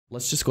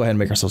Let's just go ahead and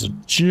make ourselves a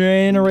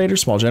generator,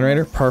 small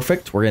generator.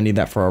 Perfect. We're gonna need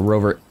that for our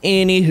rover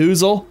any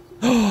hoozle.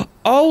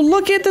 Oh,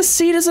 look at the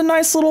seat is a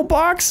nice little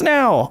box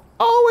now.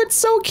 Oh, it's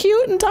so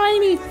cute and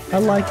tiny. I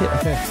like it.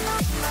 Okay.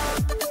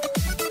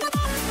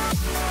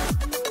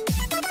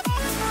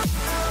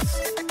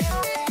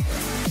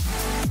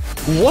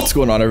 What's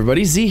going on,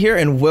 everybody? Z here,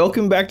 and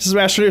welcome back to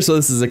Astroneer. So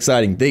this is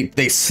exciting.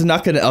 They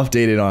snuck an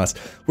update in on us.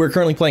 We're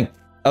currently playing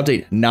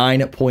update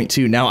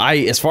 9.2. Now,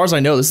 as far as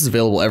I know, this is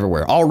available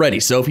everywhere already.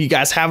 So if you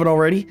guys haven't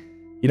already,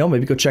 you know,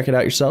 maybe go check it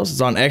out yourselves.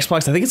 It's on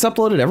Xbox. I think it's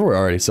uploaded everywhere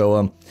already.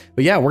 So,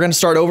 but yeah, we're gonna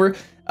start over.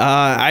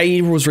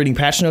 I was reading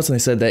patch notes and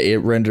they said that it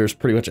renders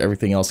pretty much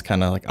everything else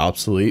kind of like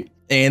obsolete,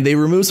 and they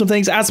removed some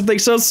things, add some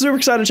things. So super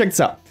excited to check this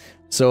out.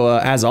 So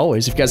as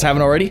always, if you guys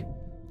haven't already,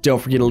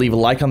 don't forget to leave a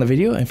like on the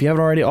video. And if you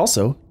haven't already,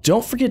 also,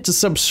 don't forget to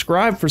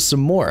subscribe for some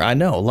more. I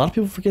know a lot of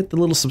people forget the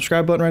little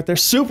subscribe button right there.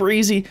 Super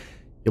easy.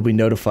 You'll be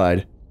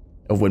notified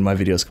of when my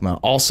videos come out.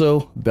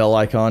 Also, bell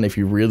icon if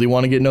you really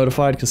want to get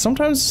notified, because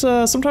sometimes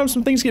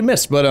some things get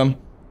missed. But all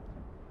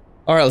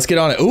right, let's get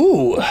on it.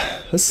 Ooh,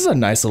 this is a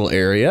nice little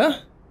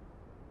area.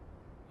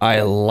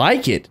 I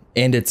like it,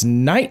 and it's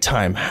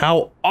nighttime.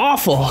 How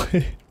awful!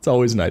 It's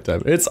always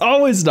nighttime. It's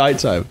always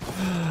nighttime.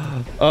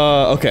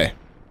 Okay.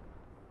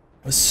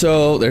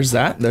 So there's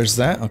that. There's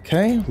that.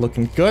 Okay,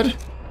 looking good.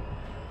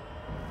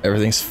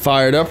 Everything's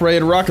fired up, ready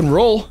to rock and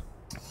roll.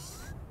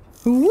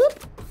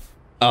 Whoop.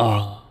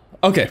 Oh.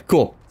 Okay,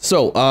 cool.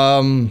 So,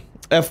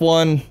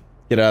 F1,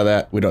 get out of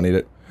that. We don't need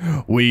it.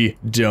 We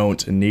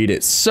don't need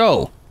it.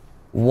 So,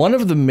 one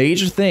of the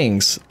major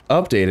things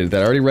updated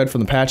that I already read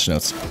from the patch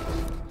notes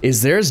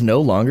is there's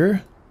no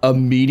longer a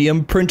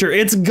medium printer.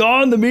 It's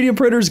gone. The medium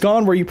printer is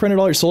gone, where you printed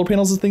all your solar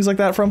panels and things like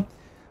that from.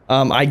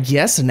 I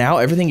guess now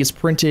everything is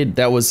printed.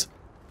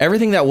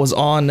 Everything that was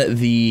on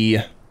the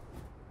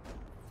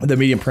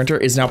medium printer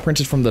is now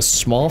printed from the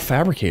small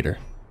fabricator.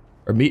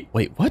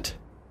 Wait, what?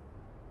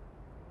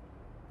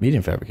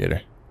 Medium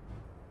fabricator.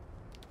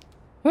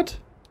 What?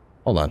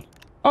 Hold on.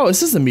 Oh,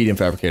 this is the medium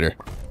fabricator.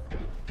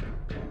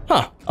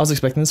 Huh. I was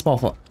expecting the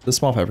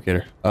small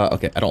fabricator.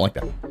 Okay, I don't like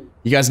that.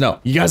 You guys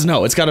know. You guys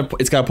know. It's gotta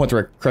point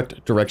the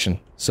correct direction.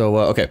 So,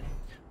 okay.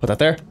 Put that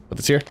there. Put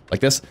this here. Like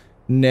this.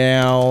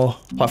 Now,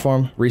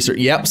 platform, research.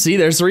 Yep, see,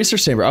 there's the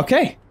research chamber.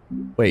 Okay.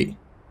 Wait.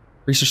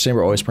 Research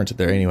chamber always printed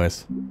there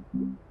anyways.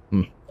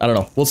 I don't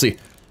know. We'll see.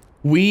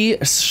 We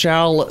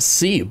shall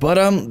see.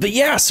 But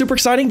yeah, super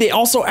exciting. They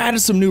also added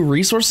some new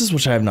resources,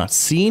 which I have not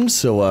seen.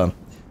 So,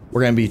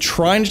 we're going to be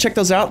trying to check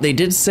those out. They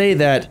did say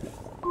that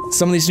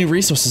some of these new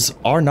resources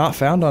are not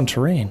found on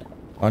terrain.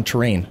 On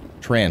terrain.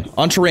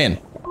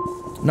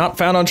 Not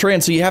found on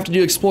terrain, so you have to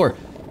do explore.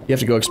 You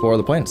have to go explore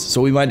the planets. So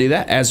we might do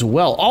that as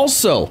well.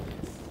 Also,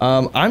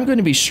 I'm going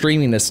to be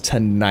streaming this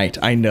tonight.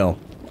 I know.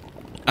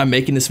 I'm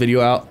making this video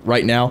out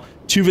right now.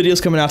 2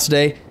 videos coming out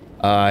today.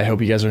 I hope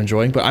you guys are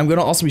enjoying, but I'm going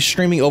to also be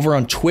streaming over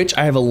on Twitch.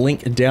 I have a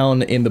link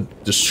down in the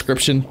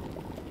description.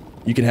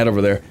 You can head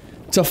over there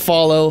to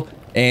follow.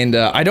 And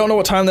I don't know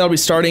what time that'll be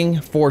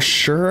starting for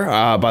sure.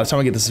 By the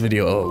time I get this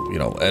video, you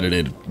know,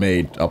 edited,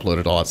 made,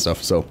 uploaded, all that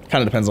stuff. So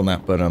kind of depends on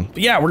that. But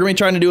yeah, we're gonna be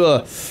trying to do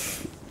a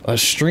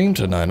stream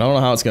tonight. I don't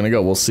know how it's gonna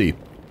go. We'll see.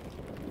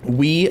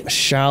 We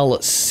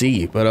shall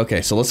see. But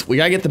okay, so we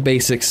gotta get the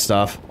basic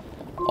stuff.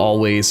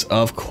 Always,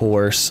 of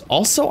course.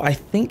 Also, I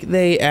think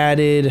they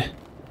added.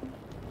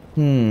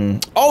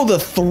 Oh, the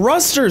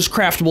thruster's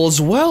craftable as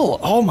well.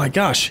 Oh my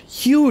gosh,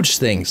 huge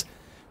things.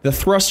 The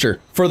thruster,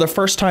 for the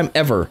first time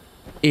ever,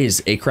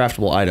 is a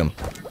craftable item.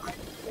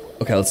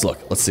 Okay, let's look.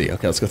 Let's see.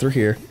 Okay, let's go through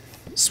here.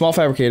 Small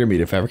fabricator,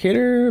 medium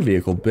fabricator,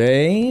 vehicle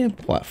bay,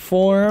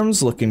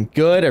 platforms, looking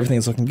good.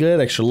 Everything's looking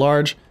good. Extra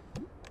large.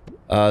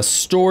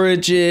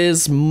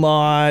 Storages,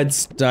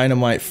 mods,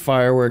 dynamite,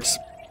 fireworks.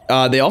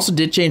 They also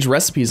did change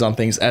recipes on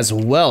things as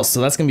well,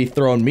 so that's gonna be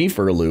throwing me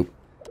for a loop.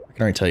 I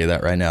can already tell you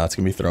that right now. It's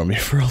gonna be throwing me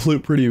for a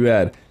loop pretty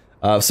bad.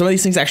 Some of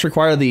these things actually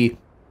require the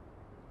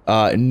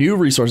new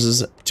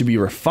resources to be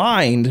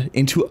refined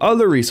into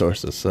other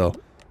resources, so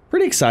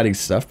pretty exciting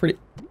stuff.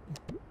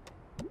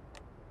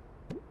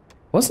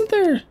 Wasn't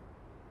there?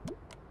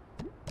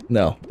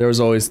 No, there was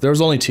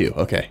only 2.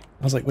 Okay,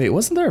 I was like, wait,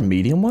 wasn't there a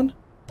medium one?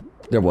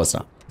 There was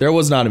not. There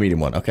was not a medium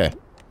one. Okay,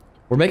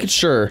 we're making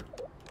sure.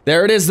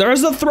 There it is.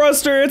 There's the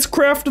thruster. It's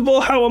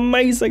craftable. How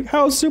amazing!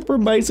 How super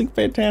amazing!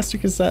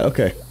 Fantastic is that?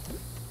 Okay.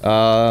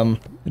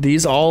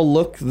 These all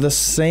look the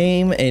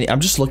same, and I'm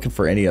just looking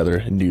for any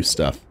other new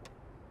stuff.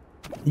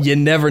 You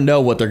never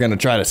know what they're gonna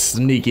try to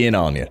sneak in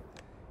on you.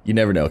 You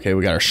never know. Okay,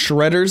 we got our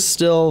shredders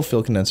still,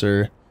 fuel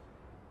condenser,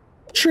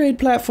 trade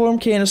platform,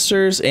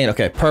 canisters, and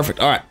okay, perfect.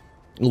 All right,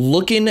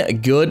 looking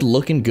good,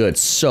 looking good.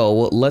 So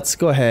let's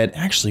go ahead.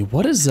 Actually,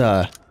 what is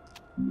let's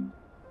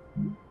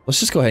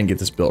just go ahead and get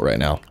this built right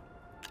now.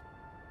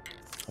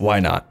 Why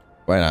not?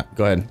 Why not?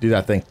 Go ahead and do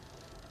that thing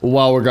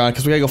while we're gone,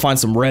 because we gotta go find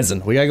some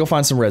resin. We gotta go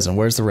find some resin.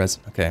 Where's the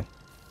resin? Okay,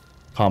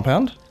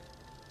 compound.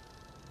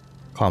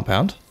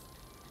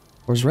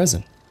 Where's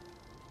resin?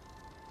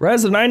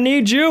 Resin, I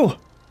need you!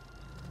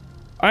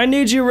 I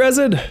need you,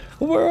 resin!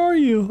 Where are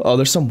you? Oh,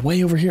 there's some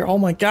way over here. Oh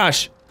my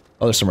gosh.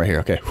 Oh, there's some right here.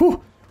 Okay.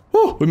 Whew.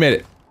 Woo, we made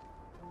it.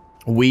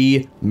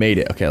 We made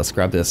it. Okay, let's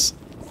grab this.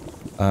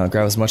 Grab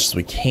as much as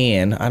we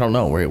can. I don't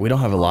know. We don't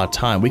have a lot of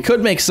time. We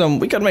could make some.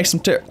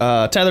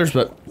 Tethers,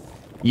 but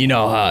you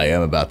know how I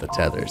am about the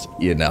tethers.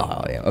 You know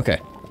how I am. Okay,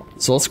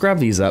 so let's grab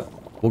these up.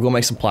 We'll go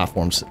make some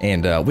platforms,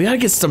 and we gotta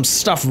get some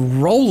stuff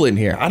rolling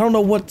here. I don't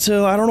know what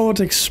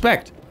to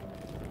expect.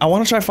 I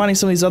want to try finding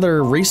some of these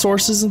other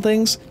resources and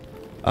things.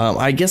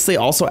 I guess they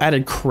also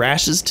added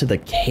crashes to the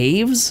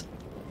caves.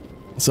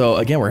 So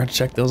again, we're gonna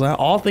check those out.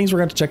 All things we're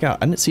gonna check out.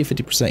 I didn't see a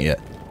 50%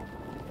 yet.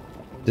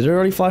 Did it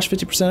already flash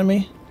 50% at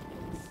me?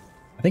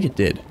 I think it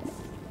did.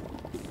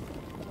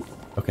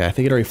 Okay, I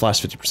think it already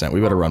flashed 50%.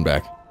 We better run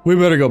back. We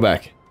better go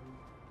back.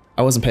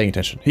 I wasn't paying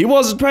attention. He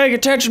wasn't paying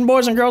attention,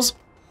 boys and girls.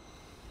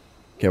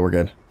 Okay, we're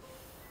good.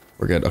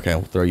 We're good. Okay,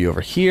 we'll throw you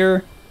over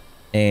here.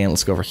 And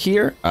let's go over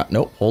here.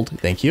 Nope, hold.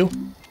 Thank you.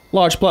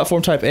 Large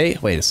platform type A.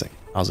 Wait a second.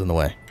 I was in the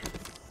way.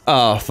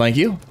 Oh, thank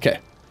you. Okay.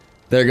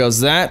 There goes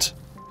that.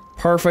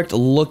 Perfect.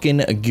 Looking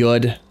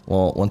good.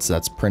 Well, once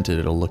that's printed,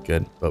 it'll look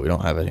good. But we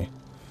don't have any.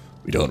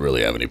 We don't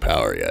really have any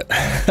power yet.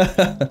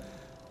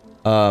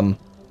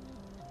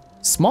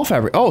 Small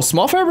fabric. Oh,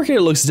 small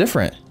fabricator looks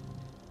different.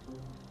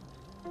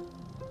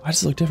 Why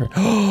does it look different?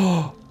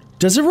 Oh,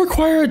 does it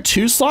require a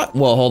 2-slot?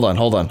 Well, hold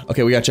on.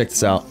 Okay, we gotta check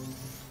this out.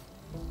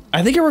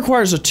 I think it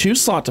requires a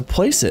 2-slot to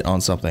place it on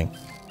something.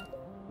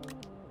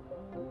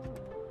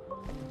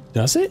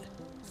 Does it?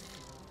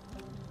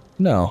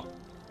 No.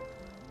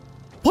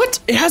 What?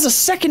 It has a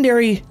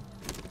secondary.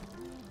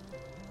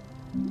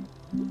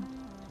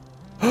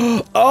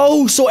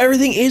 Oh, so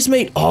everything is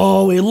made.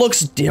 Oh, it looks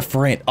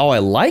different. Oh, I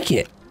like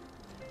it.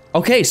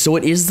 Okay, so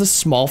it is the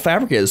small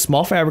fabricator. The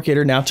small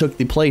fabricator now took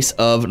the place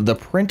of the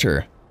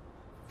printer.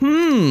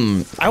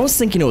 I was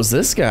thinking it was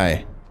this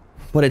guy,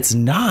 but it's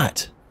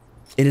not.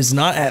 It is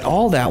not at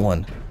all that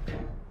one.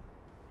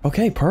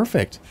 Okay,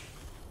 perfect.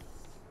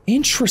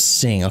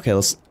 Interesting. Okay, I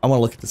want to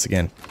look at this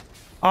again.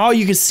 Oh,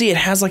 you can see it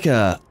has like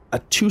a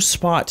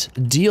 2-spot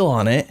deal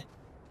on it.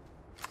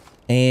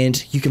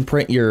 And you can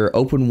print your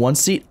open 1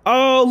 seat.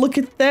 Oh, look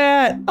at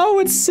that. Oh,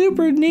 it's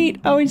super neat.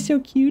 Oh, it's so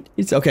cute.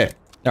 It's okay.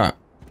 All right.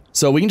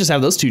 So we can just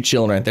have those 2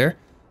 chilling right there.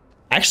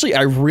 Actually,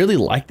 I really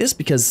like this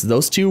because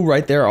those 2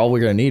 right there are all we're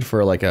gonna need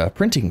for like a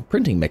printing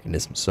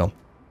mechanism. So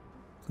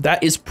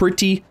that is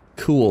pretty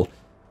cool.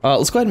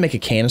 Let's go ahead and make a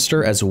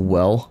canister as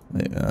well.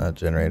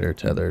 Generator,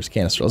 tethers,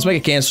 canister. Let's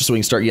make a canister so we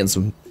can start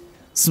getting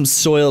some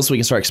soil so we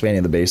can start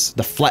expanding the base,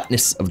 the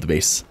flatness of the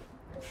base.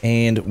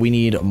 And we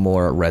need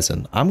more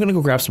resin. I'm gonna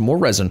go grab some more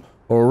resin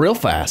real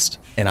fast,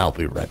 and I'll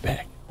be right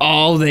back.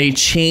 Oh, they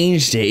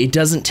changed it. It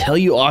doesn't tell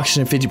you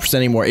oxygen 50%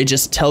 anymore. It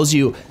just tells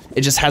you,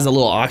 it just has a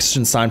little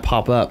oxygen sign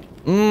pop up.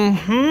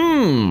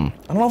 I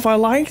don't know if I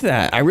like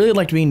that. I really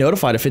liked being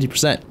notified at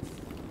 50%.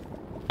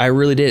 I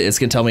really did. It's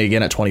gonna tell me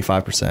again at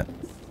 25%.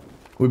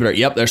 We better,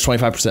 yep, there's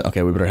 25%.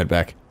 Okay, we better head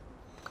back.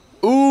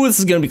 Ooh, this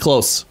is gonna be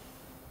close.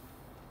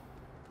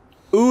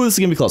 Ooh, this is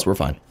gonna be close. We're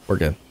fine. We're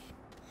good.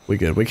 We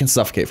good. We can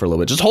suffocate for a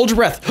little bit. Just hold your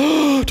breath.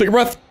 Take a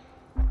breath.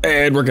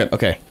 And we're good.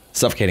 Okay.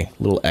 Suffocating.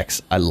 Little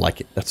X. I like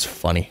it. That's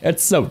funny.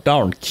 It's so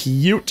darn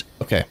cute.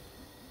 Okay.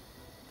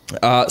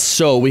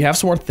 So we have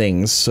some more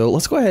things. So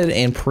let's go ahead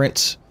and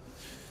print.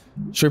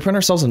 Should we print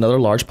ourselves another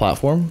large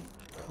platform?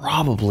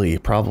 Probably.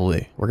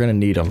 We're gonna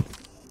need them.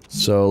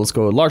 So let's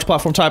go with large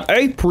platform type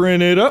A.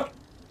 Print it up.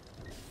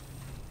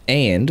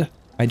 And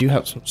I do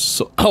have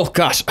some. Oh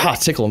gosh.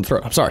 Tickle in the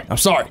throat. I'm sorry.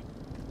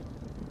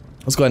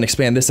 Let's go ahead and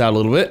expand this out a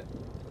little bit.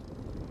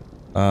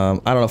 I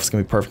don't know if it's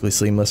gonna be perfectly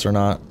seamless or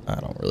not. I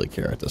don't really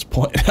care at this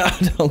point.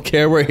 I don't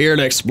care. We're here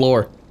to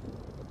explore.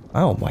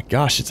 Oh my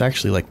gosh, it's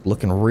actually like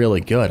looking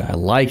really good. I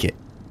like it.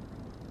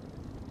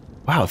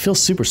 Wow, it feels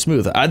super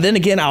smooth. Then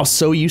again, I was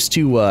so used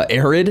to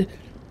arid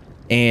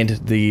and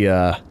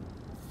the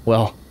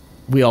well,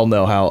 we all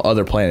know how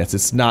other planets,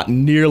 it's not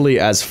nearly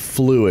as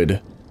fluid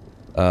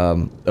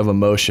of a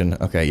motion.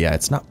 Okay, yeah,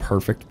 it's not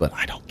perfect, but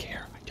I don't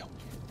care.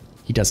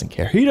 He doesn't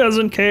care. He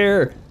doesn't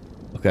care.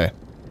 Okay.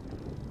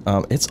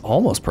 It's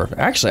almost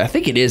perfect. Actually, I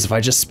think it is if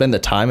I just spend the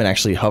time and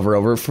actually hover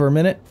over it for a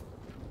minute.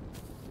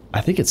 I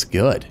think it's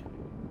good.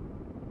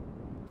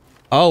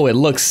 Oh, it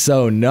looks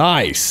so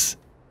nice.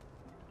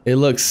 It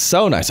looks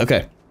so nice.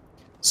 Okay.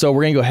 So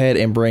we're gonna go ahead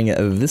and bring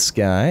this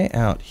guy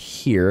out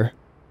here.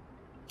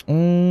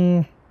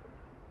 Sure,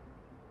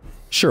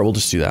 we'll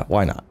just do that.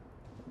 Why not?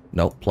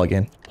 Nope, plug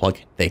in.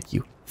 Thank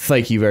you.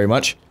 Thank you very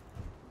much.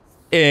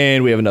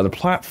 And we have another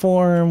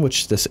platform,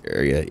 which this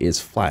area is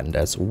flattened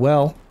as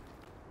well.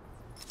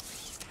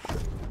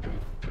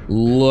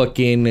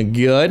 Looking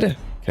good.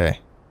 Okay.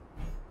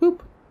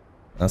 Boop.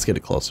 Let's get it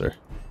closer.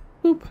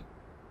 Boop.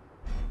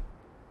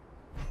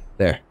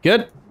 There.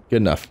 Good? Good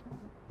enough.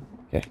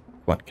 Okay.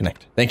 Come on,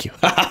 connect. Thank you.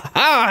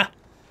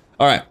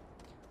 Alright.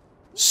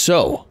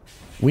 So,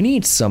 we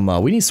need some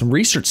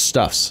research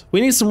stuffs.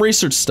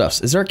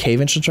 Is there a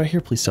cave entrance right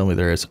here? Please tell me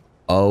there is.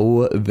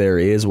 Oh, there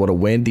is. What a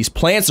win. These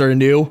plants are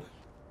new.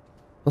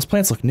 Those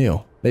plants look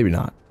new. Maybe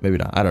not.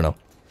 I don't know.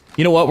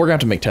 You know what? We're gonna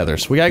have to make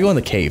tethers. We gotta go in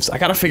the caves. I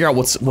gotta figure out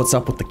what's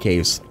up with the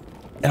caves.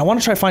 And I want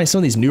to try finding some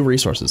of these new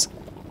resources.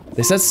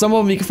 They said some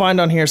of them you can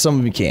find on here, some of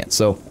them you can't.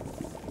 So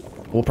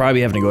we'll probably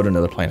be having to go to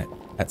another planet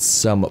at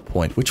some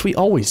point, which we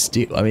always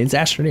do. I mean, it's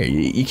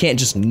Astroneer. You can't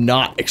just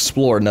not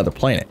explore another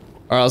planet.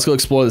 All right, let's go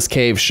explore this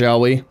cave, shall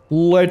we?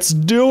 Let's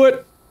do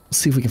it. Let's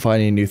see if we can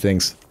find any new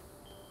things.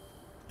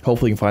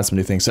 Hopefully we can find some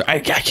new things. I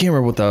can't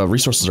remember what the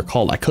resources are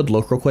called. I could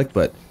look real quick,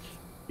 but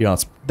you know,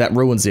 that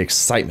ruins the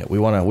excitement. We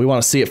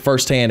wanna see it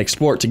firsthand,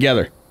 explore it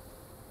together.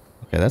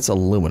 Okay, that's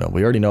aluminum.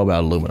 We already know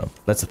about aluminum.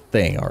 That's a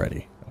thing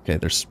already. Okay,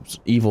 there's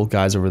evil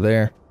guys over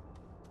there.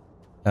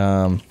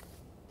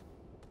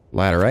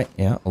 Ladder, right?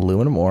 Yeah,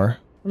 aluminum ore.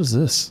 What is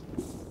this?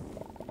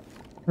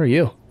 Where are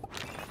you?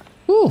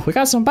 Ooh, we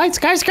got some bites,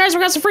 guys, we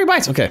got some free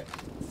bites. Okay.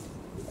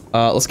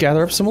 Let's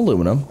gather up some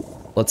aluminum.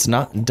 Let's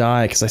not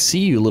die, because I see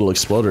you little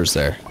exploders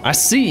there. I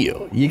see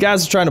you. You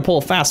guys are trying to pull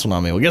a fast one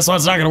on me. Well, guess what?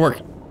 It's not gonna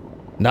work.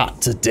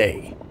 Not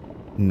today.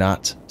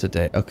 Not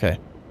today. Okay.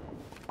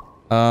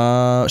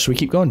 Should we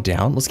keep going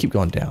down? Let's keep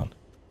going down.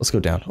 Let's go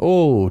down.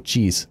 Oh,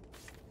 jeez.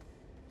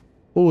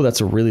 Oh,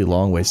 that's a really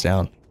long ways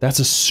down. That's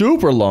a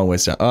super long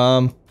ways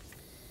down.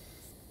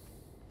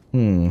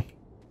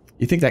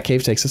 You think that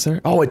cave takes us there?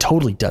 Oh, it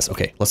totally does.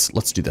 Okay,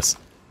 let's do this.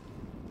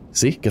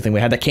 See? Good thing we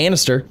had that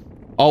canister.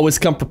 Always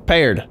come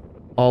prepared.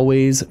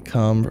 Always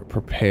come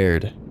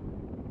prepared.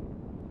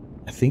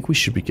 I think we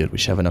should be good. We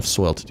should have enough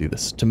soil to do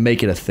this, to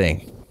make it a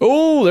thing.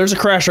 Oh, there's a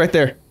crash right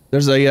there.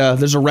 There's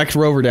a wrecked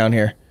rover down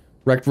here.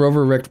 Wrecked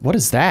rover, wrecked. What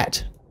is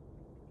that?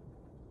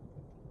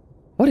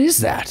 What is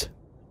that?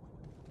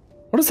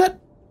 What is that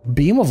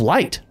beam of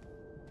light?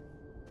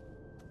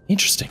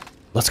 Interesting.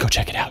 Let's go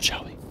check it out,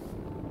 shall we?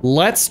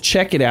 Let's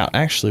check it out.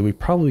 Actually, we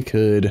probably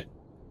could.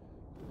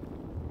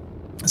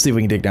 Let's see if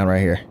we can dig down right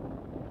here.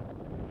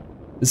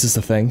 Is this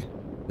the thing?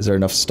 Is there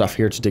enough stuff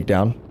here to dig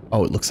down?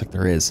 Oh, it looks like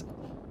there is.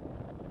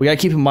 We gotta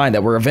keep in mind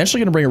that we're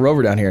eventually gonna bring a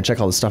rover down here and check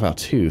all this stuff out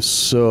too.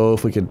 So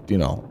if we could, you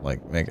know,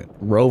 like make it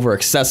rover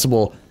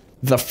accessible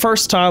the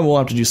first time, we'll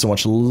have to do so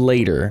much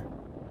later.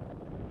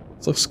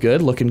 This looks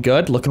good, looking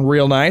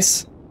real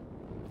nice.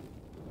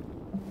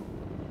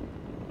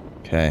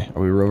 Okay,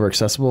 are we rover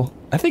accessible?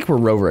 I think we're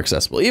rover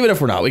accessible. Even if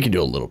we're not, we can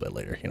do a little bit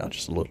later, you know,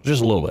 just a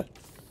little bit.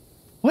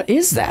 What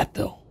is that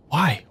though?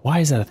 Why? Why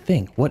is that a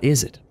thing? What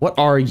is it? What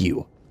are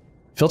you?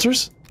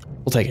 Filters?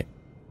 We'll take it.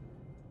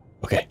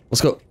 Okay,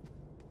 let's go.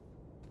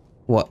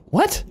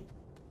 What?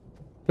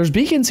 There's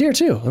beacons here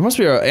too. There must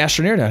be an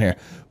Astroneer down here.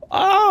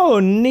 Oh,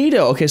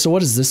 neato. Okay, so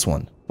what is this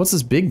one? What's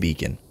this big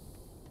beacon?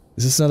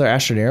 Is this another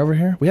Astroneer over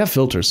here? We have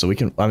filters, so we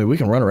can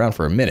run around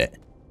for a minute.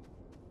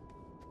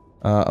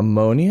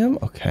 Ammonium,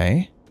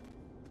 okay.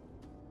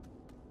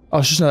 Oh,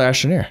 it's just another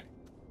Astroneer.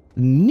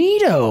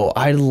 Neato!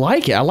 I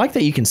like it. I like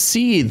that you can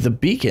see the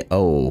beacon.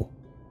 Oh.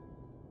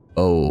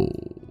 Oh.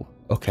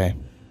 Okay.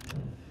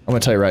 I'm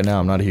gonna tell you right now,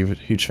 I'm not a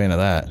huge fan of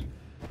that.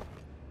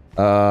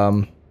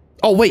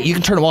 Oh wait, you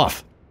can turn them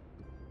off.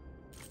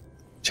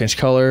 Change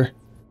color.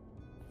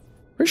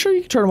 Pretty sure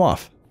you can turn them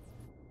off.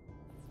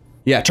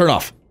 Yeah, turn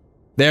off.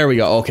 There we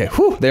go. Okay,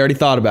 whew, they already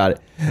thought about it.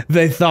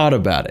 They thought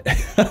about it.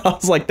 I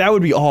was like, that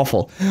would be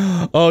awful.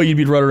 Oh, you'd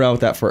be running around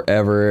with that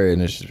forever,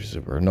 and it's just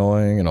super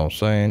annoying, you know what I'm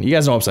saying? You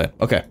guys know what I'm saying.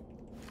 Okay.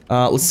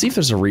 Let's see if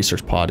there's a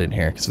research pod in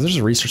here, because if there's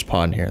a research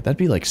pod in here, that'd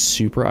be like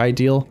super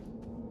ideal.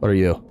 What are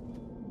you?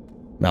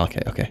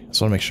 Malachite, okay.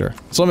 Just wanna make sure.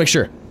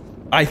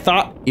 I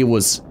thought it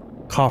was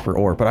copper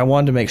ore, but I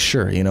wanted to make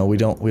sure, you know, we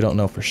don't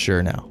know for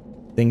sure now.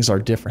 Things are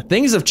different.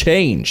 Things have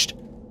changed.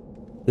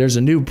 There's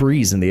a new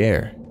breeze in the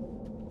air.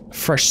 A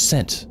fresh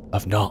scent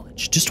of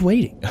knowledge. Just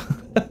waiting.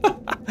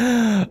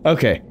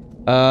 Okay.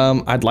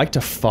 I'd like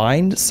to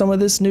find some of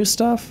this new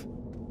stuff.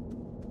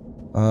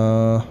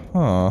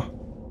 Yeah.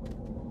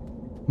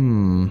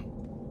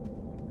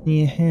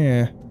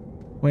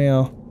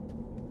 Well.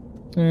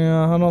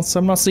 Yeah,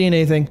 I'm not seeing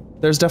anything.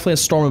 There's definitely a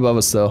storm above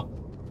us, though.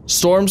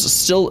 Storms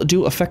still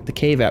do affect the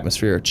cave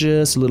atmosphere,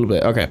 just a little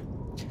bit. Okay.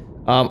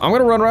 I'm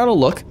gonna run around and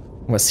look.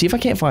 I'm gonna see if I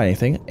can't find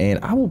anything, and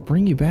I will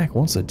bring you back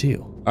once I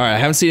do. All right, I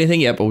haven't seen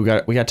anything yet, but we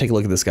gotta take a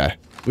look at this guy.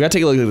 We gotta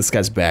take a look at this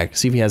guy's bag,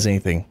 see if he has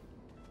anything.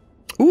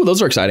 Ooh,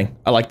 those are exciting.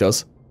 I like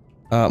those.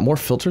 More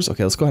filters.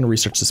 Okay, let's go ahead and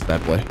research this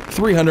bad boy.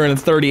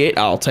 338.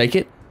 I'll take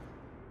it.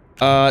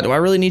 Do I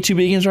really need 2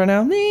 beacons right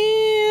now?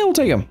 We'll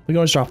take them. We can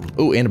always drop them.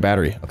 Ooh, and a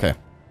battery. Okay.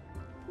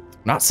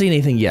 Not seeing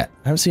anything yet.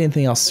 I haven't seen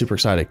anything else super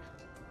exciting.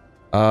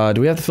 Do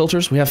we have the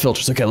filters? We have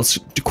filters. Okay, let's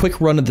do a quick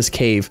run of this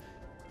cave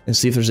and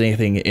see if there's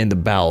anything in the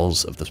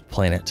bowels of this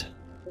planet.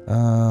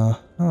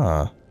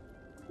 Not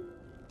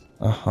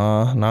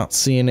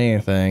seeing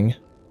anything.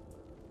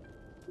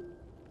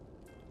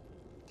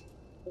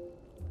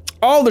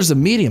 Oh, there's a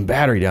medium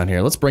battery down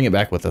here. Let's bring it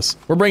back with us.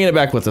 We're bringing it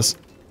back with us.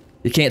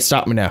 You can't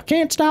stop me now.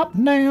 Can't stop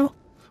now.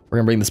 We're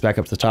gonna bring this back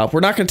up to the top.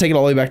 We're not gonna take it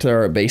all the way back to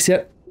our base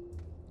yet.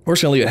 We're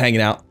just gonna leave it hanging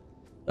out.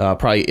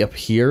 Probably up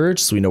here,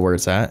 just so we know where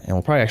it's at. And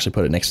we'll probably actually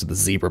put it next to the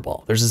zebra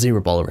ball. There's a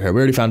zebra ball over here. We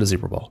already found a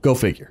zebra ball. Go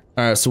figure.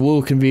 All right, so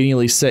we'll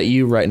conveniently set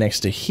you right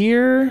next to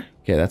here.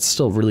 Okay, that's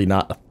still really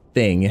not a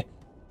thing.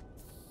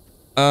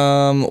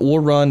 We'll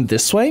run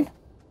this way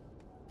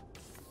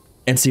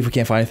and see if we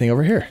can't find anything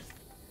over here.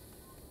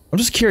 I'm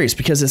just curious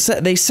because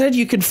they said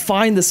you could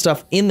find this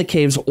stuff in the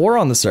caves or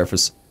on the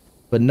surface,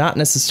 but not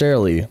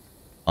necessarily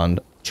on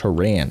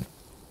Terran.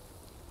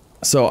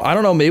 So I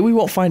don't know, maybe we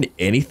won't find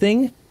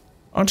anything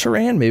on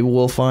Terran. Maybe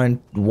we'll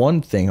find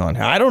one thing on,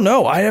 I don't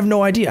know. I have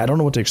no idea. I don't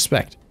know what to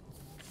expect.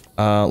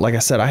 Like I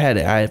said, I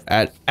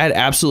had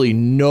absolutely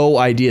no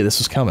idea this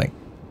was coming.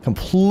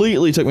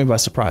 Completely took me by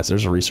surprise.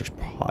 There's a research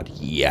pod.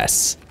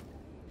 Yes.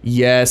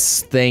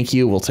 Yes, thank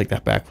you. We'll take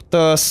that back with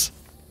us.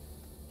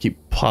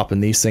 Keep popping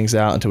these things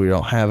out until we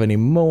don't have any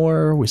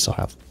more. We still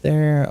have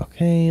there.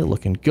 Okay,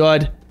 looking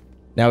good.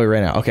 Now we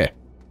ran out. Okay.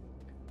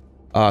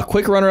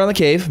 Quick run around the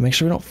cave. Make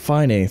sure we don't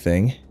find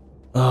anything.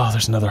 Oh,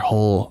 there's another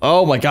hole.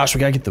 Oh my gosh, we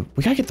gotta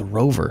get the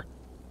rover.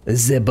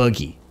 The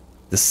buggy.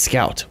 The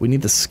scout. We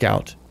need the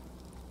scout.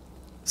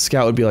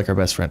 Scout would be like our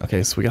best friend.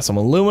 Okay, so we got some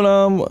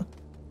aluminum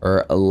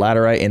or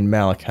laterite and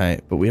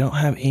malachite, but we don't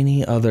have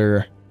any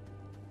other.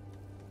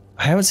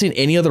 I haven't seen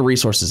any other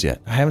resources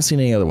yet. I haven't seen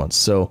any other ones.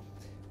 So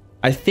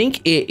I think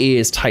it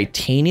is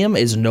titanium.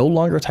 Is no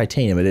longer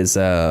titanium. It is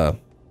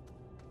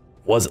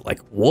was it like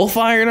wolf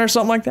iron or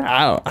something like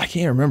that? I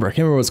can't remember. I can't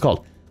remember what it's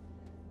called.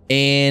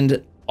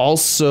 And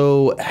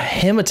also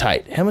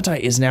hematite.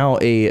 Hematite is now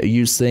a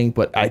used thing,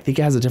 but I think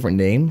it has a different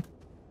name.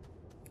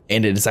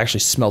 And it is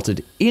actually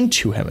smelted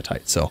into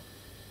hematite. So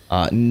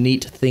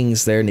neat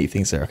things there, neat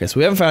things there. Okay, so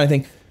we haven't found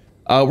anything.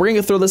 We're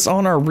gonna throw this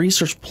on our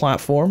research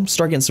platform,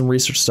 start getting some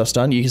research stuff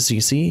done. You can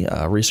see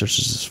research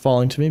is just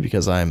falling to me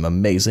because I'm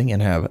amazing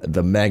and have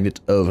the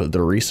magnet of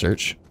the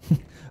research.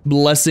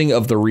 Blessing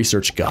of the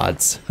research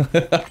gods.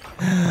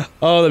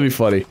 Oh, that'd be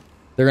funny.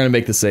 They're gonna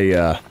make this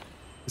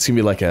it's gonna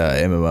be like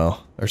a MMO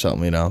or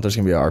something, you know. There's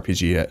gonna be an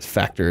RPG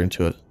factor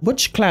into it.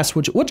 Which class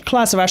of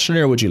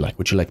Astroneer would you like?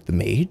 Would you like the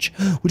mage?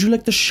 Would you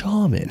like the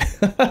shaman?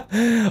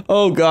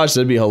 Oh gosh,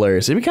 that'd be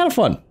hilarious. It'd be kind of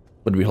fun,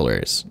 but it'd be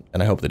hilarious.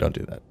 And I hope they don't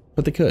do that.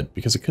 But they could,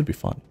 because it could be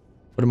fun.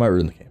 But it might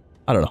ruin the game.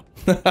 I don't know.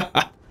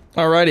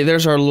 Alrighty,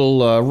 there's our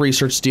little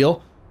research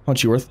deal. How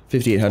much you worth?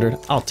 5,800.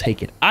 I'll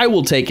take it. I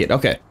will take it.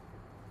 Okay.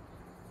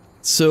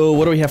 So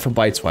what do we have for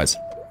bytes wise?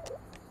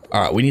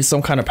 All right, we need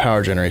some kind of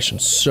power generation.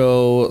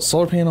 So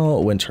solar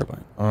panel, wind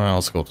turbine. All right,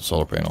 let's go with the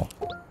solar panel.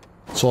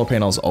 Solar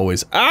panel is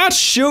always,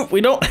 shoot,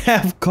 we don't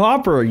have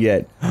copper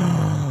yet.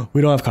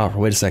 We don't have copper.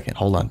 Wait a second,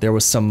 hold on. There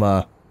was some,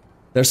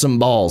 there's some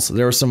balls.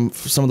 There were some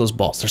of those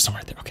balls. There's some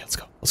right there. Okay, let's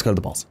go. Let's go to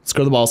the balls. Let's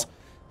go to the balls.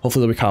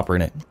 Hopefully there'll be copper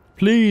in it.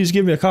 Please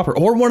give me a copper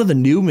or one of the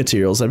new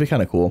materials. That'd be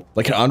kind of cool.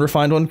 Like an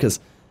unrefined one, because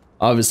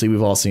obviously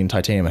we've all seen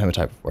titanium and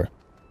hematite before.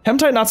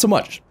 Hematite, not so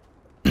much.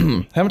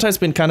 Hematite's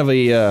been kind of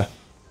a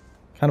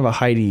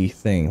hidey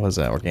thing. What is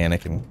that?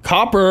 Organic and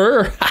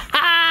copper.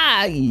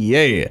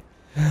 Yeah.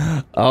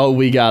 Oh,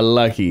 we got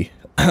lucky.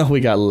 We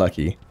got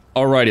lucky.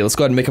 Alrighty, let's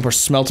go ahead and make up our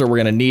smelter. We're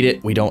gonna need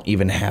it. We don't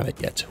even have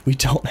it yet. We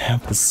don't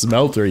have the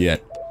smelter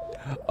yet.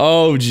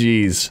 Oh,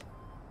 geez.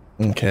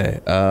 Okay,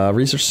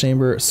 research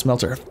chamber,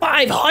 smelter,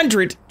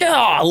 500,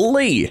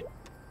 golly.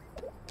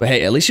 But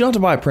hey, at least you don't have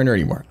to buy a printer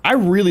anymore. I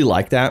really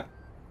like that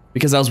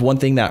because that was one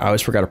thing that I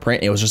always forgot to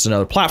print. It was just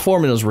another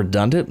platform and it was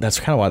redundant. That's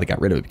kind of why they got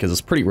rid of it, because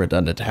it's pretty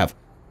redundant to have,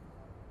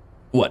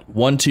 what,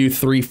 1, 2,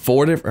 3,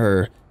 4 different,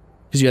 or,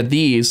 because you had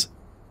these,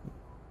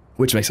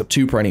 which makes up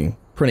 2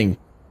 printing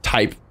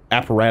type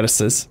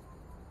apparatuses.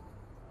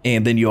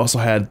 And then you also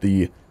had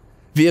the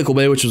vehicle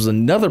bay, which was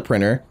another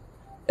printer.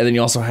 And then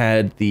you also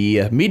had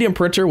the medium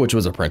printer, which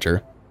was a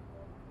printer.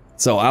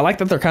 So I like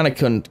that they're kind of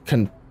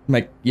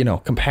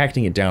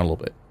compacting it down a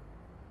little bit,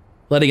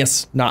 letting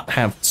us not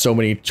have so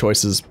many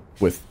choices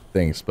with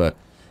things. But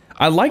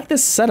I like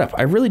this setup.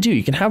 I really do.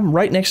 You can have them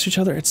right next to each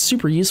other. It's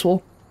super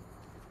useful.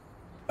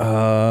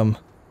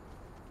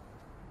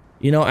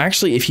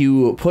 Actually, if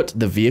you put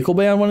the vehicle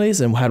bay on one of these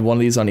and had one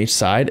of these on each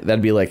side,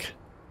 that'd be like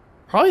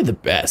probably the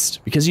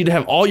best, because you'd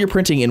have all your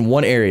printing in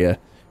one area.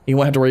 You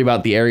won't have to worry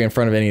about the area in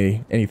front of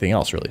anything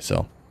else, really.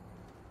 So,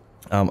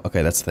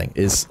 okay, that's the thing.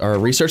 Is our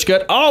research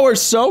good? Oh, we're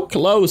so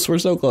close. We're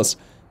so close.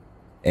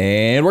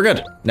 And we're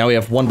good. Now we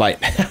have 1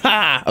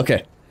 byte.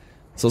 Okay.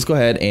 So let's go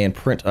ahead and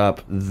print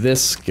up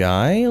this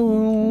guy. A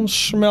little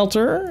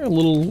smelter. A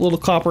little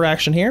copper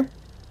action here.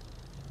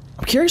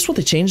 I'm curious what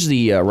they changed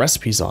the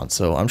recipes on,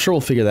 so I'm sure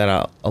we'll figure that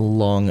out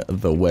along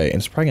the way. And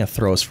it's probably going to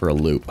throw us for a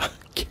loop. I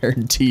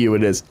guarantee you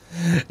it is.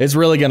 It's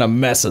really going to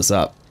mess us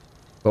up.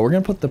 But we're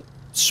going to put the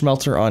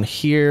smelter on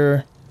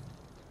here.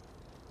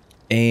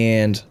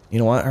 And you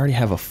know what? I already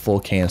have a full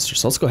canister,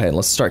 so let's go ahead and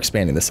let's start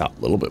expanding this out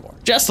a little bit more.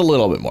 Just a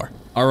little bit more.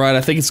 All right,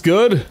 I think it's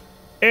good.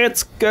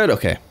 It's good.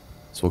 Okay,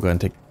 so we'll go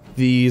ahead and take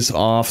these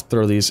off,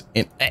 throw these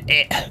in,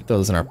 throw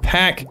those in our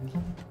pack.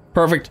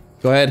 Perfect.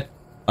 Go ahead,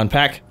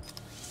 unpack.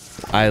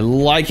 I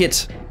like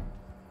it.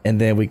 And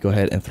then we go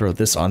ahead and throw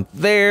this on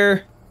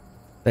there.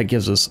 That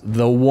gives us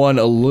the 1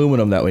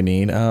 aluminum that we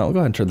need. We'll go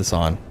ahead and turn this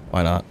on.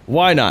 Why not?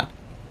 Why not?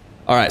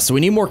 All right, so we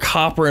need more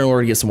copper in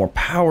order to get some more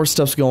power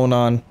stuffs going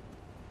on.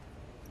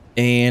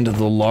 And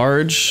the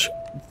large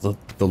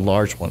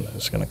one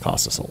is going to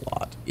cost us a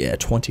lot. Yeah,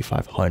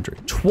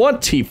 2,500.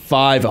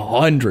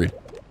 2,500.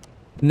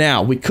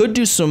 Now, we could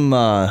do some,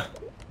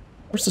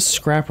 where's the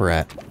scrapper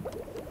at?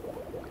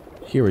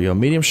 Here we go.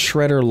 Medium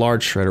shredder,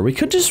 large shredder. We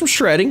could do some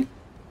shredding.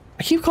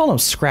 I keep calling them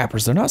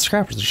scrappers. They're not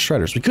scrappers, they're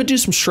shredders. We could do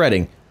some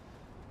shredding.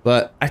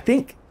 But I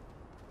think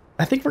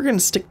we're gonna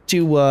stick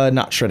to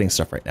not shredding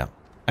stuff right now.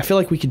 I feel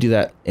like we could do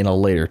that in a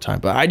later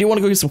time. But I do want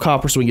to go get some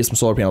copper so we can get some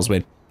solar panels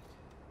made.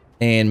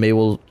 And maybe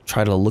we'll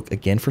try to look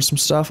again for some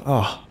stuff.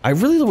 Oh, I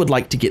really would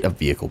like to get a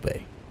vehicle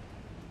bay.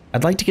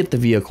 I'd like to get the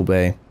vehicle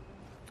bay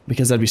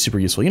because that'd be super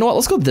useful. You know what?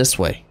 Let's go this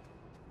way.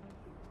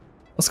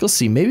 Let's go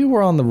see. Maybe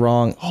we're on the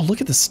wrong... Oh, look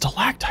at the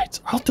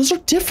stalactites. Oh, those are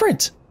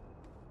different.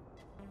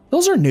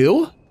 Those are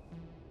new.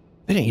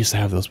 They didn't used to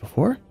have those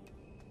before.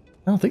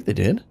 I don't think they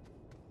did.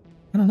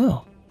 I don't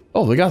know.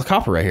 Oh, we got the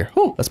copper right here.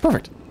 Oh, that's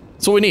perfect.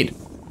 That's what we need.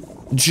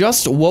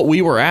 Just what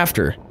we were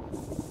after.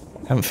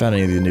 Haven't found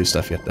any of the new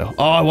stuff yet, though.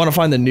 Oh, I want to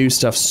find the new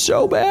stuff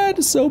so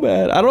bad, so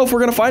bad. I don't know if we're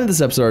going to find it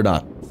this episode or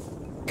not.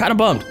 Kind of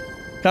bummed.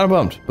 Kind of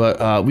bummed.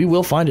 But we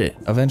will find it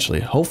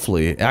eventually.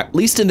 Hopefully. At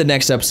least in the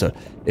next episode.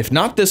 If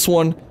not this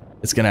one,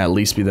 it's going to at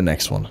least be the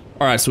next one.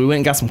 All right, so we went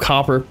and got some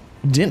copper.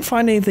 Didn't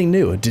find anything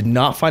new. Did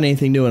not find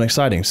anything new and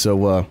exciting.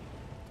 So,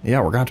 yeah,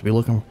 we're going to have to be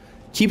looking...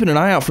 Keeping an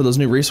eye out for those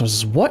new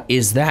resources. What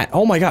is that?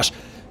 Oh my gosh.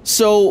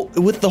 So,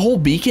 with the whole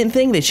beacon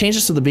thing, they changed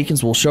it so the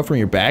beacons will show up from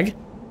your bag.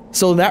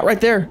 So that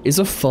right there is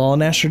a fallen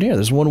Astroneer.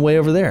 There's one way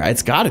over there.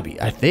 It's gotta be,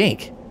 I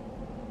think.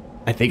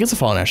 I think it's a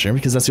fallen Astroneer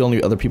because that's the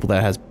only other people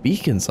that has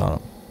beacons on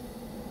them.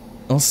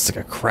 Unless it's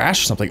like a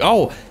crash or something.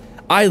 Oh,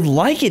 I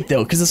like it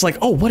though, because it's like,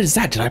 oh, what is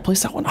that? Did I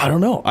place that one? I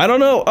don't know. I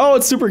don't know. Oh,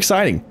 it's super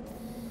exciting.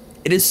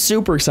 It is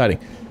super exciting.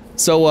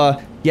 So,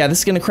 yeah, this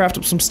is gonna craft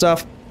up some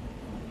stuff.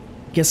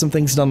 Get some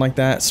things done like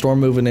that. Storm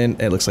moving in.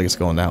 It looks like it's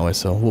going that way,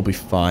 so we'll be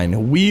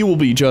fine. We will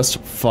be just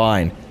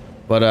fine.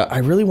 But I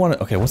really want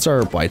to... Okay, what's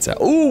our bytes at?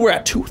 Oh, we're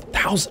at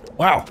 2,000.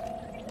 Wow.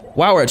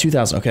 Wow, we're at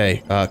 2,000.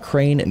 Okay,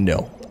 crane,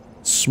 no.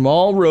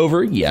 Small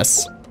rover,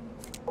 yes.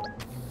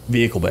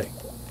 Vehicle bay.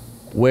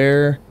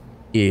 Where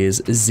is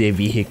the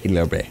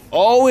vehicular bay?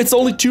 Oh, it's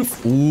only 2...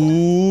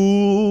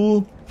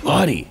 Ooh,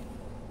 buddy.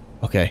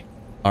 Okay.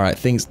 All right,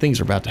 things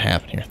are about to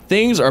happen here.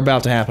 Things are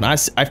about to happen.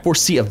 I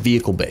foresee a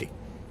vehicle bay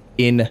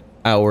in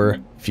our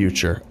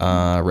future.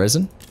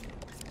 Resin.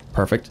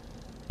 Perfect.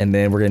 And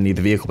then we're gonna need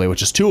the vehicle bay,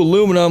 which is 2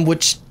 aluminum,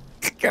 which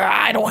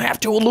I don't have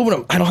 2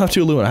 aluminum. I don't have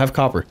 2 aluminum. I have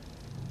copper.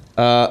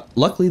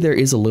 Luckily there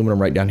is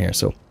aluminum right down here,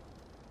 so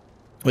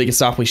we can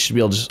stop. We should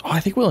be able to just... Oh,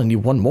 I think we only need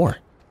 1 more.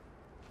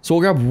 So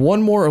we'll grab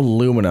 1 more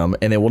aluminum,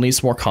 and then we'll need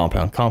some more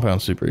compound.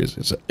 Compound's super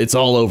easy. It's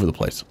all over the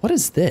place. What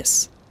is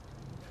this?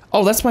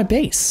 Oh, that's my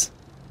base.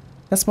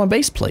 That's my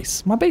base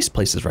place. My base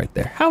place is right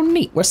there. How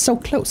neat. We're so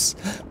close.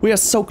 We are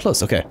so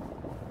close. Okay.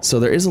 So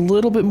there is a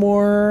little bit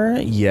more.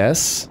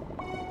 Yes.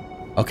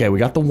 Okay, we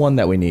got the one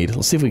that we need.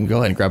 Let's see if we can go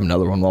ahead and grab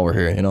another one while we're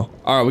here, you know?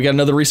 All right, we got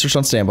another research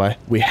on standby.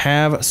 We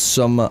have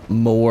some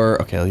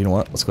more. Okay, you know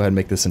what? Let's go ahead and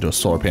make this into a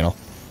solar panel.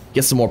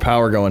 Get some more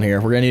power going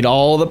here. We're gonna need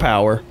all the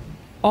power.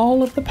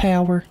 All of the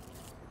power. Go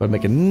ahead and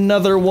make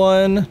another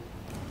one.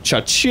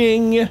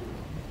 Cha-ching.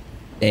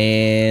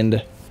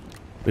 And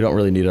we don't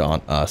really need it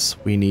on us.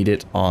 We need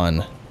it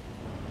on...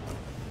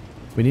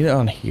 We need it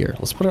on here.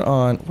 Let's put it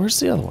on... Where's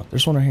the other one?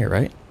 There's one right here,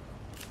 right?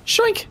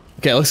 Shrink.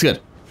 Okay, looks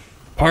good.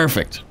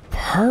 Perfect.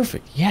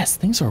 Perfect. Yes,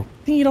 things are,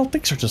 you know,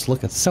 things are just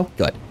looking so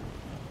good.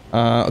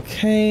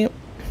 Okay.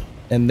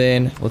 And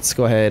then let's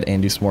go ahead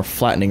and do some more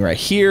flattening right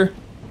here.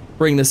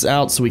 Bring this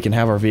out so we can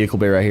have our vehicle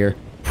bay right here.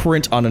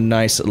 Print on a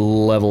nice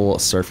level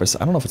surface. I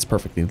don't know if it's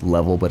perfectly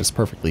level, but it's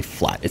perfectly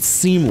flat. It's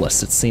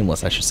seamless. It's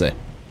seamless, I should say.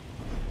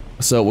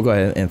 So we'll go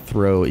ahead and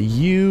throw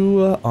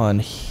you on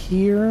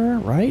here,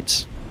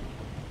 right?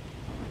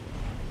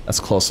 That's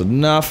close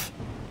enough.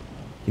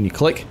 Can you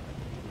click?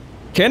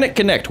 Can it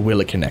connect? Will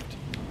it connect?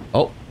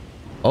 Oh.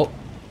 Oh.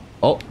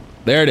 Oh.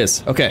 There it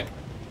is. Okay.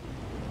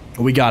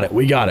 We got it.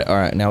 We got it. All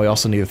right. Now we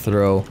also need to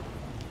throw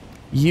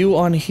you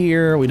on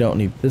here. We don't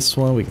need this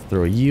one. We can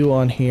throw you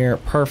on here.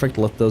 Perfect.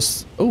 Let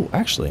those... Oh,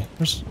 actually.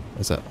 There's...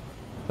 What's that?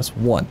 That's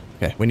 1.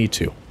 Okay. We need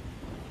 2.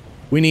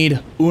 We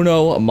need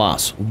uno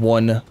mas.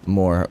 1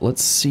 more.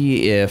 Let's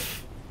see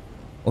if...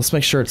 Let's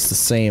make sure it's the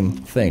same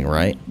thing,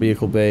 right?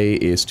 Vehicle bay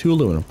is 2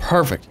 aluminum.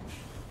 Perfect.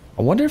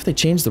 I wonder if they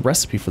changed the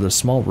recipe for the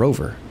small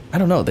rover. I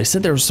don't know. They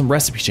said there was some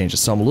recipe changes,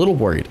 so I'm a little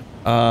worried.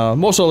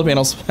 More solar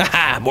panels.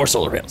 Haha, more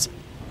solar panels.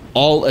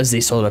 All of the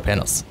solar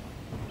panels.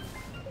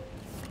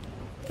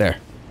 There.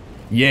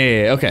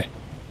 Yeah, okay.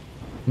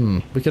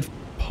 We could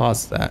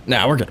pause that.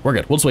 Nah, we're good. We're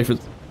good. We'll just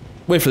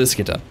wait for this to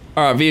get done.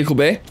 All right, vehicle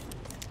bay.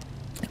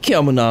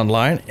 Coming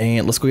online,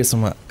 and let's go get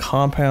some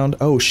compound.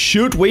 Oh,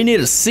 shoot. We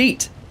need a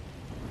seat.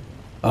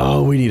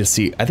 Oh, we need a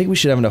seat. I think we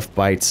should have enough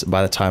bytes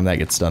by the time that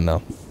gets done,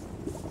 though.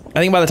 I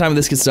think by the time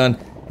this gets done,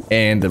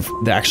 and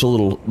the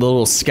actual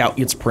little scout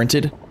gets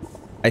printed,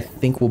 I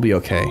think we'll be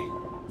okay.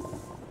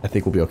 I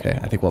think we'll be okay.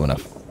 I think we'll have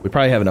enough. We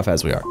probably have enough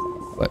as we are,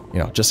 but, you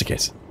know, just in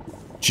case.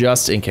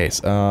 Just in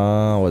case.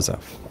 What is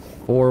that?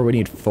 4? We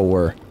need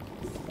 4.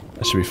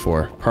 That should be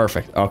 4.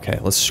 Perfect. Okay,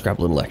 let's just grab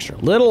a little extra.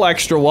 Little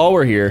extra while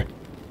we're here.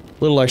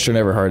 Little extra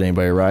never hurt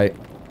anybody, right?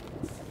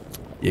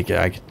 You can,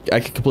 I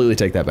could completely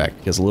take that back,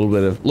 because a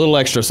little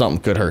extra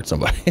something could hurt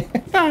somebody.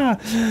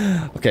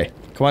 Okay.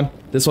 Come on.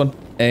 This one.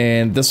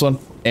 And this one.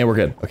 And we're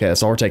good. Okay,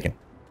 that's all we're taking.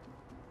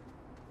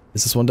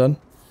 Is this one done?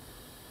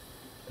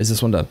 Is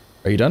this one done?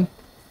 Are you done?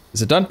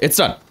 Is it done? It's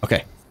done.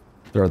 Okay.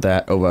 Throw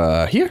that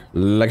over here,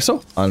 like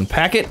so.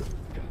 Unpack it.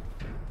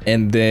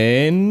 And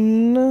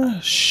then...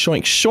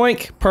 shoink,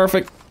 shoink.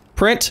 Perfect.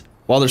 Print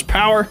while there's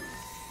power.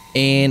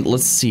 And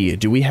let's see.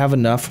 Do we have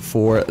enough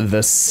for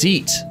the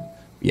seat?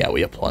 Yeah,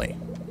 we have plenty.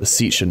 The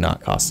seat should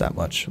not cost that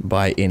much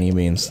by any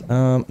means.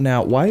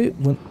 Now, why...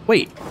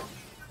 wait.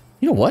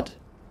 You know what?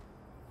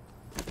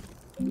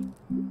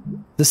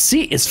 The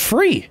seat is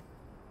free.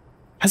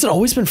 Has it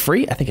always been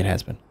free? I think it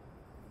has been.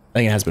 I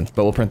think it has been,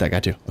 but we'll print that guy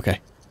too. Okay.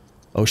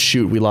 Oh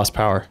shoot, we lost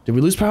power. Did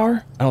we lose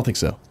power? I don't think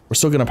so. We're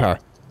still good on power.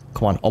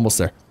 Come on, almost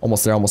there.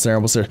 Almost there, almost there,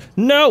 almost there.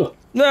 No!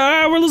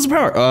 No, we're losing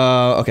power.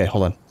 Okay,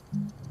 hold on.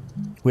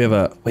 We have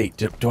a... wait,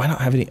 do I not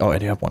have any? Oh, I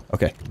do have one.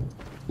 Okay.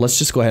 Let's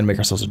just go ahead and make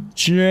ourselves a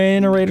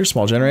generator,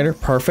 small generator.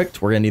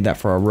 Perfect. We're gonna need that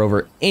for our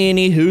rover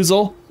any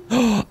hoozle.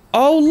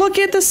 Oh, look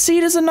at the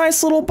seat is a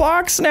nice little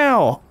box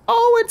now.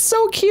 Oh, it's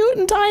so cute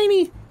and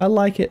tiny. I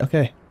like it.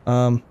 Okay.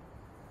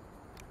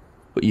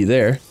 Put you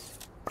there.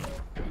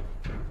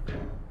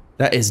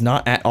 That is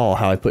not at all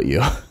how I put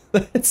you.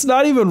 It's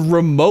not even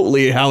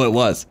remotely how it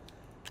was.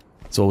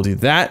 So we'll do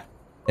that.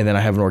 And then I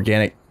have an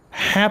organic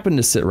happen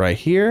to sit right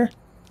here.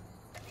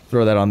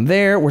 Throw that on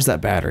there. Where's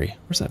that battery?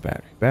 Where's that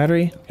battery?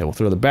 Battery. Okay, we'll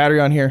throw the battery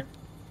on here.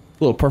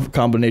 A little perfect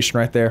combination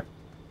right there.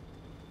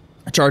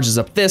 Charges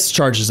up this,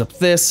 charges up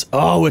this.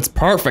 Oh, it's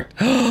perfect.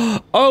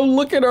 Oh,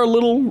 look at our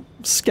little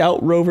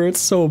scout rover. It's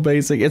so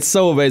amazing. It's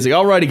so amazing.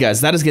 Alrighty,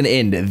 guys, that is going to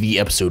end the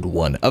episode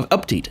 1 of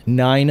update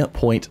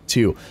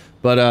 9.2.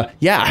 But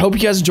yeah, I hope you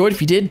guys enjoyed.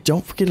 If you did,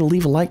 don't forget to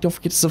leave a like. Don't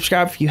forget to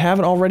subscribe if you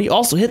haven't already.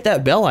 Also, hit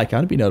that bell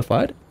icon to be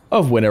notified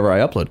of whenever I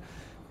upload.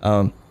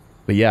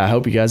 But yeah, I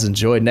hope you guys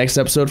enjoyed. Next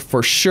episode,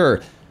 for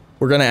sure,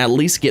 we're going to at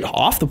least get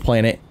off the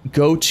planet.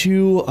 Go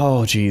to,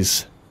 oh,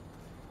 geez.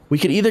 We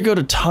could either go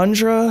to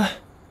Tundra...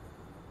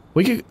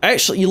 we could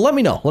actually, you let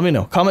me know. Let me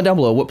know. Comment down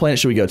below what planet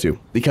should we go to,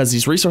 because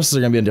these resources are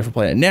going to be on a different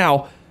planet.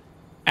 Now,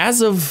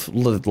 as of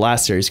the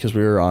last series, because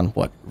we were on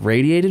what,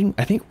 radiated?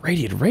 I think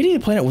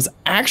radiated planet was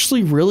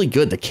actually really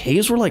good. The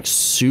caves were like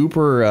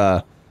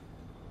super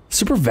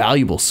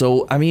valuable.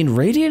 So I mean,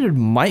 radiated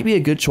might be a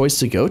good choice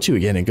to go to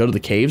again and go to the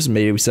caves.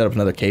 Maybe we set up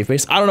another cave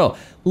base. I don't know.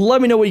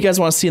 Let me know what you guys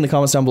want to see in the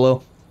comments down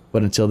below.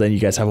 But until then, you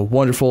guys have a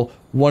wonderful,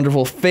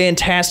 wonderful,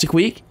 fantastic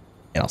week,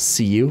 and I'll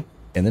see you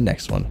in the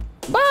next one.